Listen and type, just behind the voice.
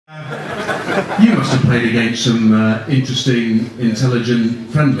You must have played against some interesting, intelligent,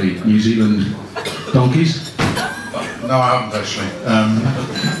 friendly New Zealand donkeys. No, I haven't actually.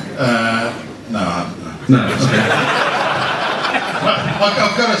 No, I haven't. No, okay.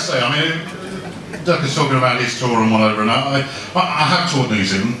 I've got to say, I mean, Duck is talking about his tour and whatever, and I have toured New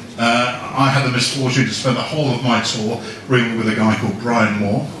Zealand. I had the misfortune to spend the whole of my tour rooming with a guy called Brian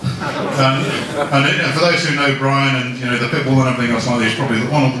Moore. And for those who know Brian and the pitbull and everything else like that, he's probably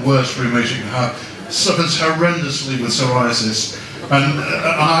one of the worst roommates you can have. Suffers horrendously with psoriasis. And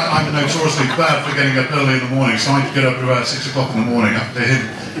I'm notoriously bad for getting up early in the morning, so I could get up at about 6 o'clock in the morning after him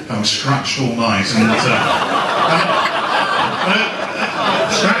having scratched all night.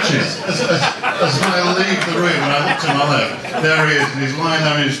 Scratches. As I leave the room and I look to my left, there he is, and he's lying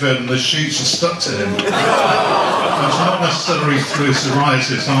there in his bed and the sheets are stuck to him. It's not necessarily through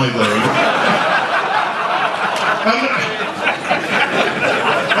psoriasis either.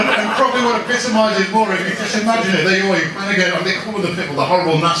 And probably what epitomises more, if you just imagine it, there you are, you're playing again, they call the pitbull the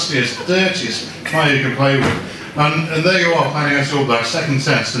horrible, nastiest, dirtiest player you can play with. And there you are playing against All Blacks, second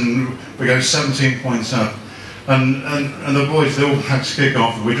test, and we go 17 points up. And the boys, they all had to kick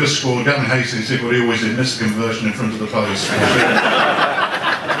off. We just scored. Gavin Hastings did what he always did, missed a conversion in front of the post.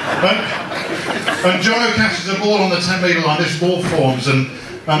 and Jono catches the ball on the 10-metre line. This ball forms, and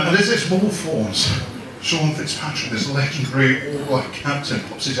as this ball forms, Sean Fitzpatrick, this legendary All Black captain,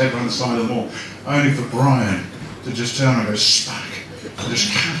 pops his head around the side of the ball, only for Brian to just turn and go smack, and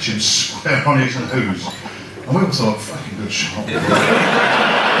just catch him square on his nose. And we all thought, fucking good shot.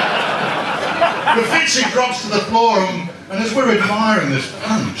 The Fitzy drops to the floor, and as we're admiring this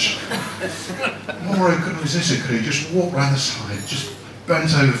punch, Mauro couldn't resist it, could he? Just walked round the side, just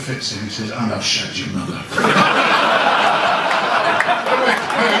bent over Fitzy, and he says, "And I've shagged your mother."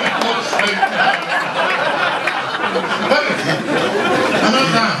 And at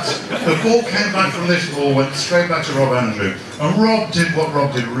that, the ball came back from this ball, went straight back to Rob Andrew, and Rob did what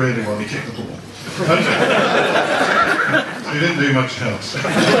Rob did really well, he kicked the ball. He didn't do much else.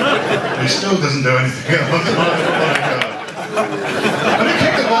 He still doesn't do anything else. And he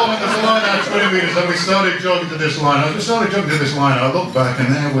kicked the ball and there's a line out 20 metres and we started jogging to this line. As we started jogging to this line, I looked back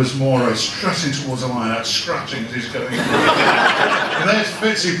and there was Mauro stressing towards the line out, scratching as he's going. And there's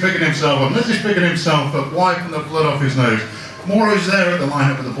Fitzy picking himself up. And as he's picking himself up, wiping the blood off his nose, Mauro's there at the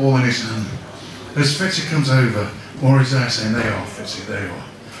line up with the ball in his hand. As Fitzy comes over, Mauro's there saying, "There you are, Fitzy, there you are."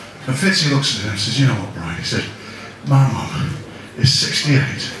 And Fitzy looks at him and says, "You know what, Brian?" He said, "My mum is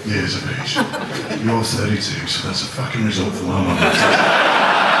 68 years of age. You're 32, so that's a fucking result for my mum."